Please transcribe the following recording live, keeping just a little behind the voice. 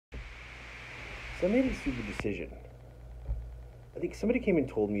So I made a stupid decision. I think somebody came and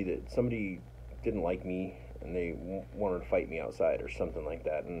told me that somebody didn't like me and they wanted to fight me outside or something like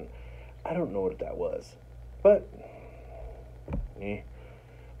that. And I don't know what that was. But,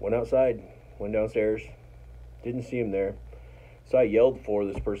 went outside, went downstairs, didn't see him there. So I yelled for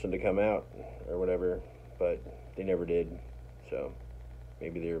this person to come out or whatever, but they never did. So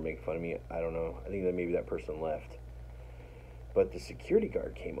maybe they were making fun of me. I don't know. I think that maybe that person left. But the security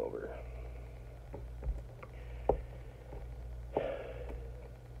guard came over.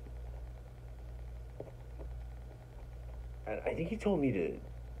 And I think he told me to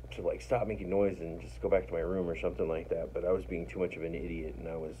like stop making noise and just go back to my room or something like that. But I was being too much of an idiot, and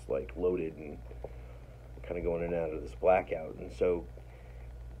I was like loaded and kind of going in and out of this blackout. And so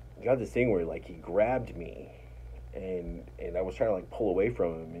he got this thing where like he grabbed me, and I was trying to like pull away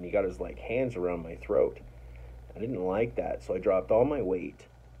from him, and he got his like hands around my throat. I didn't like that, so I dropped all my weight,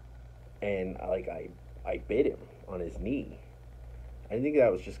 and I bit him on his knee. I think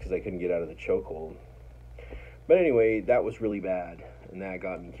that was just because I couldn't get out of the chokehold. But anyway, that was really bad, and that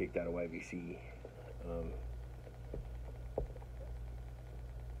got me kicked out of YVC.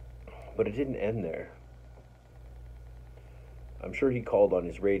 But it didn't end there. I'm sure he called on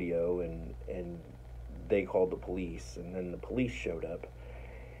his radio, and they called the police, and then the police showed up,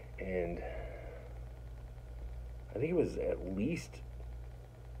 and I think it was at least,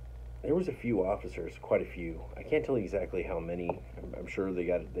 there was a few officers, quite a few. I can't tell you exactly how many. I'm sure they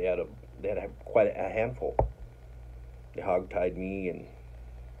had quite a handful. They hogtied me and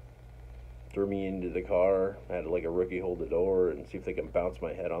threw me into the car. I had like a rookie hold the door and see if they can bounce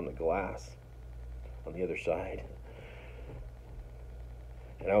my head on the glass on the other side.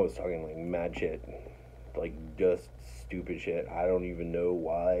 And I was talking like mad shit, like just stupid shit. I don't even know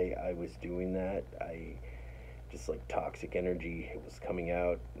why I was doing that. Just like toxic energy, it was coming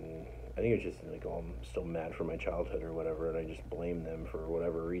out, and I think it was just like, oh, I'm still mad for my childhood or whatever, and I just blame them for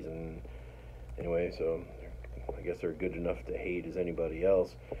whatever reason. Anyway, so I guess they're good enough to hate as anybody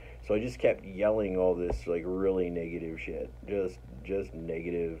else. So I just kept yelling all this like really negative shit, just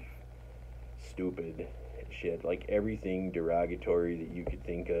negative, stupid shit, like everything derogatory that you could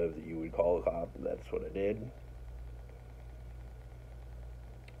think of that you would call a cop. That's what I did,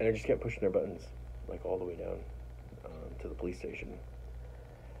 and I just kept pushing their buttons like all the way down to the police station.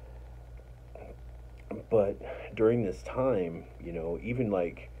 But during this time, even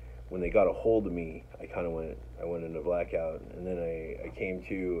like when they got a hold of me, I went into blackout, and then I came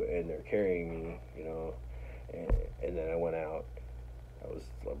to, and they're carrying me, and then I went out. I was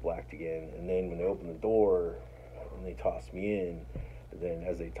blacked again, and then when they opened the door and they tossed me in, then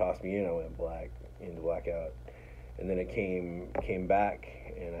as they tossed me in, I went into blackout. And then it came back,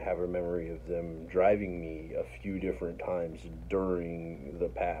 and I have a memory of them driving me a few different times during the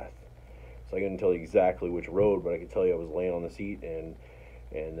path. So I couldn't tell you exactly which road, but I could tell you I was laying on the seat, and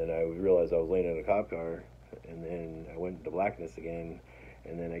then I realized I was laying in a cop car, and then I went into blackness again,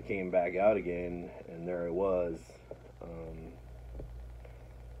 and then I came back out again, and there I was.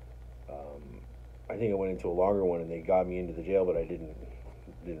 I think I went into a longer one, and they got me into the jail, but I didn't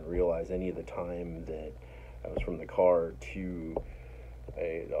realize any of the time that I was from the car to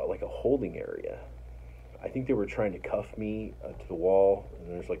like a holding area. I think they were trying to cuff me to the wall,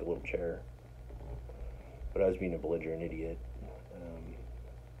 and there's like a little chair. But I was being a belligerent idiot.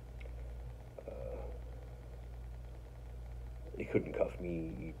 They couldn't cuff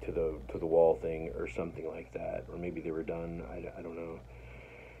me to the wall thing or something like that, or maybe they were done. I don't know.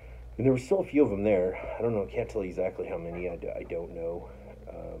 And there were still a few of them there. I don't know. Can't tell you exactly how many. I don't know.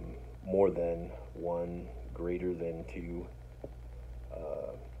 More than one, greater than two.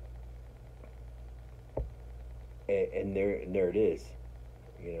 And there it is.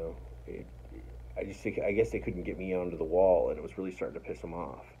 I guess they couldn't get me onto the wall, and it was really starting to piss them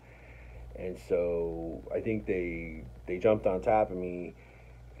off. And so I think they jumped on top of me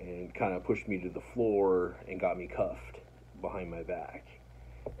and kind of pushed me to the floor and got me cuffed behind my back.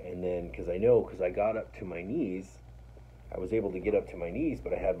 And then, because I got up to my knees, I was able to get up to my knees,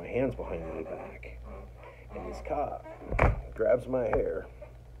 but I had my hands behind my back. And this cop grabs my hair,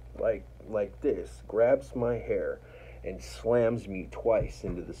 like this, grabs my hair, and slams me twice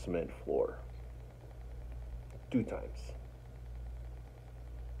into the cement floor. 2 times.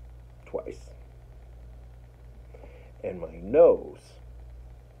 Twice. And my nose,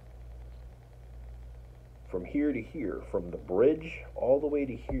 from here to here, from the bridge all the way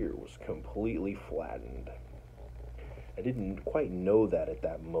to here, was completely flattened. I didn't quite know that at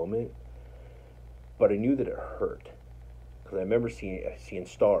that moment, but I knew that it hurt, because I remember seeing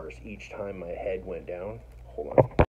stars each time my head went down. Hold on.